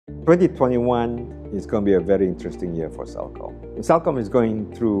2021 is going to be a very interesting year for Celcom. Celcom is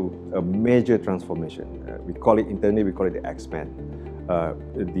going through a major transformation. We call it internally, we call it the X-Men.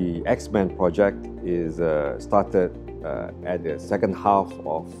 The X-Men project is started at the second half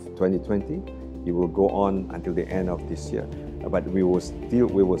of 2020. It will go on until the end of this year, but we will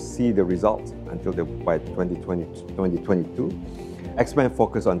see the results until by 2022. X-Men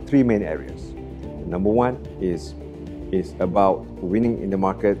focus on three main areas. Number one is about winning in the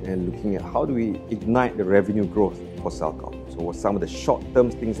market and looking at how do we ignite the revenue growth for Celcom. So what some of the short-term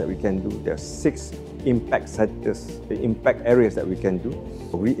things that we can do? There are 6 impact sectors, the impact areas that we can do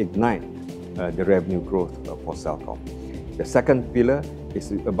to reignite the revenue growth for Celcom. The second pillar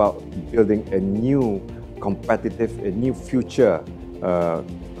is about building a new future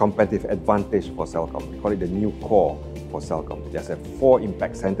competitive advantage for Celcom. We call it the new core for Celcom. There's 4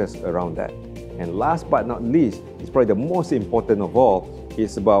 impact centers around that. And last but not least, it's probably the most important of all,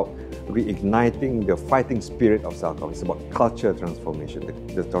 is about reigniting the fighting spirit of Celcom. It's about culture transformation,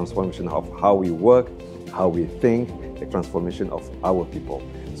 the transformation of how we work, how we think, the transformation of our people.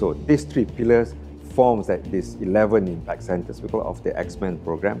 So these 3 pillars forms these 11 impact centers, we call it of the X-Men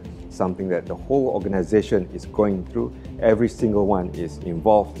program, something that the whole organization is going through. Every single one is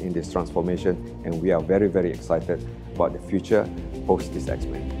involved in this transformation, and we are very, very excited about the future post this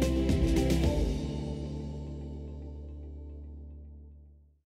X-Men.